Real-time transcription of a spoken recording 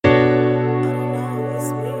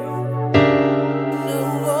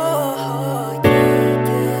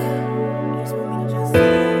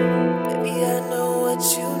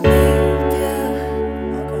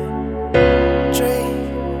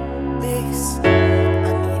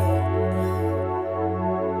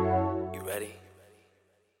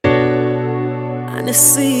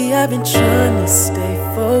Honestly, I've been trying to stay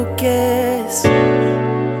focused.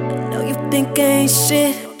 I know you think I ain't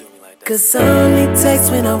shit, cause I only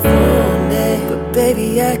text when I want it. But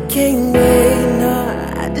baby, I can't wait,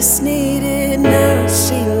 no, I just need it now.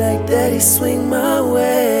 She like daddy, swing my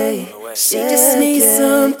way. She just needs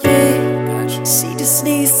something, she just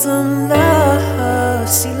needs some love.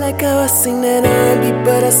 She like how I sing that R&B,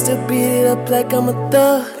 but I still beat it up like I'm a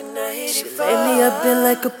thug. She lately I've been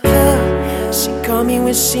like a plug. She call me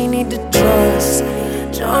when she need the trust.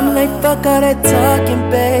 No, I'm like fuck all that talking,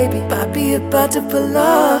 baby. Poppy about to pull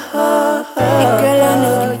up. Hey girl, I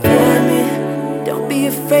know you want me. Don't be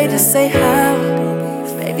afraid to say how.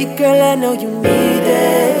 Baby girl, I know you need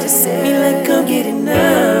it. Just say me like come get it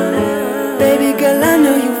now. Baby girl, I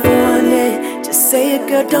know you want it. Just say it,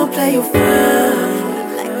 girl, don't play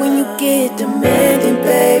around. Like when you get demanding,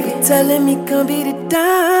 baby, telling me come beat it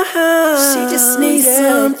down. She just needs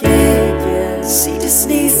something, she just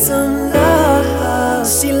needs some love.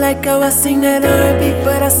 She like how I sing that R&B,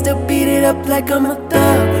 but I still beat it up like I'm a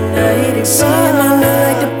thug. When I hit it, she in my look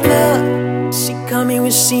like the plug. She call me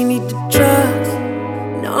when she need the drugs.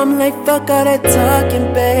 No, I'm like fuck all that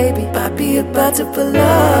talking, baby. Poppy about to pull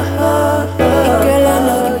up. Hey girl, I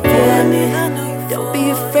know you want it. Don't be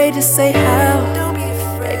afraid to say how.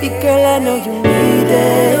 Baby girl, I know you need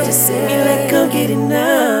it. Just say me like come get it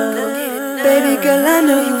now. Baby girl, I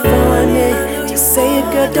know you want it. Just say it,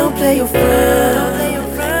 girl, don't play around.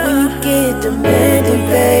 Like when you get demanding,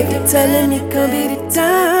 baby, telling me come beat it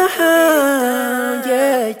down.